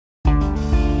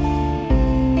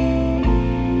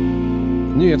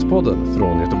Nyhetspodden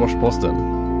från Göteborgs-Posten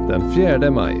den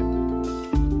 4 maj.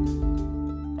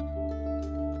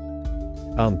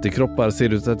 Antikroppar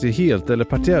ser ut att ge helt eller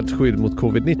partiellt skydd mot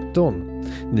covid-19.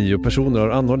 9 personer har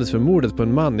anhållits för mordet på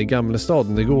en man i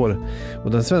Gamlestaden igår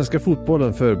och den svenska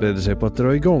fotbollen förbereder sig på att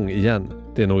dra igång igen.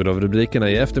 Det är några av rubrikerna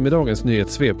i eftermiddagens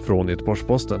nyhetssvep från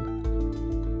Göteborgs-Posten.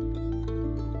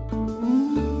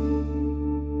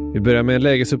 Vi börjar med en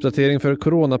lägesuppdatering för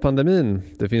coronapandemin.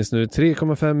 Det finns nu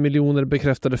 3,5 miljoner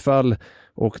bekräftade fall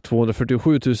och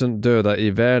 247 000 döda i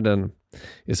världen.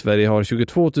 I Sverige har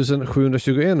 22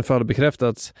 721 fall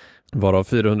bekräftats, varav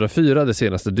 404 det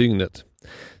senaste dygnet.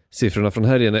 Siffrorna från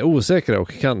helgen är osäkra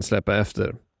och kan släppa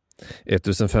efter.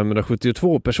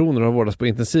 1572 personer har vårdats på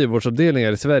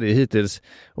intensivvårdsavdelningar i Sverige hittills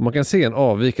och man kan se en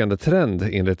avvikande trend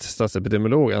enligt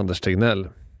statsepidemiolog Anders Tegnell.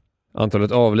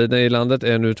 Antalet avlidna i landet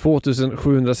är nu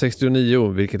 2769,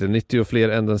 vilket är 90 fler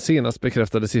än den senast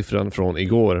bekräftade siffran från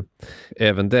igår.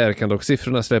 Även där kan dock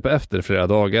siffrorna släppa efter flera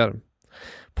dagar.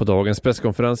 På dagens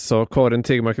presskonferens sa Karin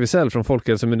Tegmark-Wisell från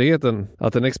Folkhälsomyndigheten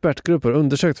att en expertgrupp har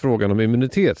undersökt frågan om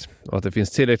immunitet och att det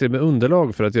finns tillräckligt med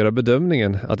underlag för att göra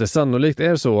bedömningen att det sannolikt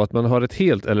är så att man har ett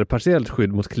helt eller partiellt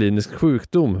skydd mot klinisk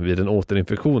sjukdom vid en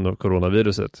återinfektion av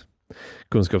coronaviruset.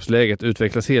 Kunskapsläget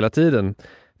utvecklas hela tiden,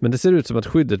 men det ser ut som att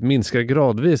skyddet minskar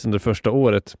gradvis under första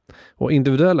året och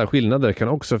individuella skillnader kan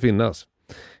också finnas.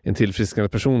 En tillfrisknande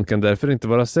person kan därför inte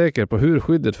vara säker på hur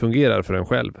skyddet fungerar för en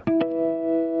själv.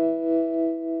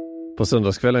 På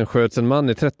söndagskvällen sköts en man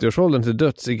i 30-årsåldern till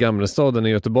döds i Gamlestaden i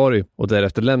Göteborg och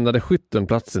därefter lämnade skytten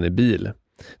platsen i bil.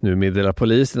 Nu meddelar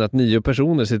polisen att 9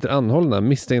 personer sitter anhållna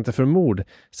misstänkta för mord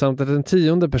samt att en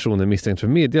 10:e person är misstänkt för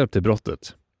medhjälp till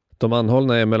brottet. De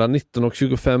anhållna är mellan 19 och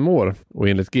 25 år och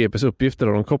enligt GPs uppgifter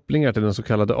har de kopplingar till den så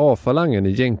kallade A-falangen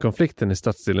i gängkonflikten i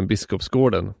stadsdelen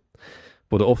Biskopsgården.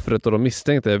 Både offret och de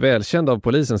misstänkta är välkända av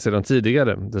polisen sedan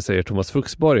tidigare, det säger Thomas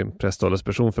Fuxborg,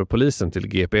 presstalesperson för polisen till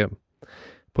GP.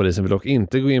 Polisen vill dock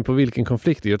inte gå in på vilken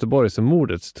konflikt i Göteborg som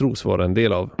mordet tros vara en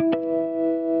del av.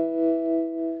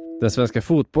 Den svenska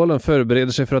fotbollen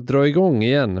förbereder sig för att dra igång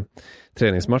igen.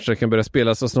 Träningsmatcher kan börja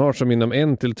spelas så snart som inom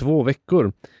 1 till 2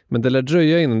 veckor, men det lär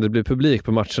dröja innan det blir publik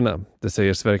på matcherna. Det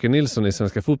säger Sverker Nilsson i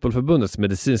Svenska fotbollförbundets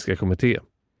medicinska kommitté.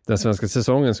 Den svenska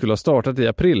säsongen skulle ha startat i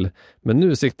april, men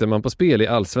nu siktar man på spel i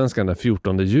Allsvenskan den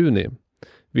 14 juni.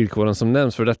 Villkoren som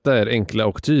nämns för detta är enkla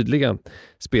och tydliga.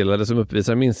 Spelare som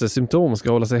uppvisar minsta symptom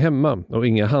ska hålla sig hemma och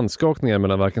inga handskakningar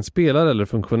mellan varken spelare eller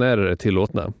funktionärer är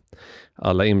tillåtna.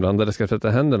 Alla inblandade ska tvätta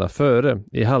händerna före,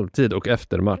 i halvtid och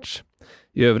efter match.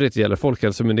 I övrigt gäller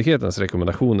Folkhälsomyndighetens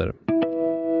rekommendationer.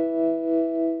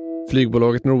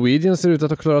 Flygbolaget Norwegian ser ut att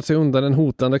ha klarat sig undan en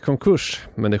hotande konkurs,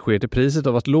 men det sker till priset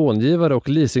av att långivare och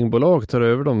leasingbolag tar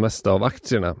över de mesta av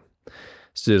aktierna.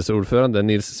 Styrelseordförande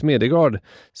Nils Smedegård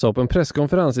sa på en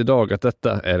presskonferens idag att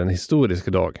detta är en historisk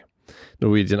dag.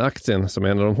 Norwegian-aktien, som är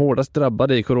en av de hårdast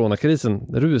drabbade i coronakrisen,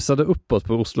 rusade uppåt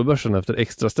på Oslobörsen efter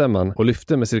extra stämman och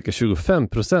lyfte med cirka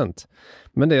 25%.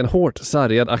 Men det är en hårt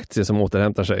sargad aktie som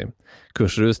återhämtar sig.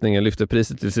 Kursrusningen lyfte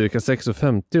priset till cirka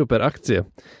 6,50 per aktie.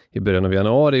 I början av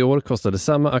januari i år kostade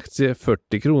samma aktie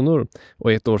 40 kronor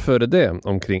och ett år före det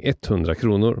omkring 100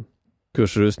 kronor.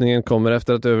 Kursrusningen kommer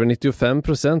efter att över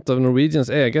 95% av Norwegians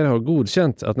ägare har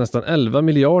godkänt att nästan 11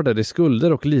 miljarder i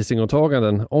skulder och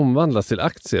leasingåtaganden omvandlas till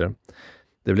aktier.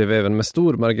 Det blev även med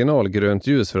stor marginal grönt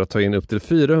ljus för att ta in upp till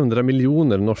 400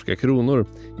 miljoner norska kronor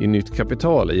i nytt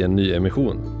kapital i en ny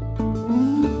emission.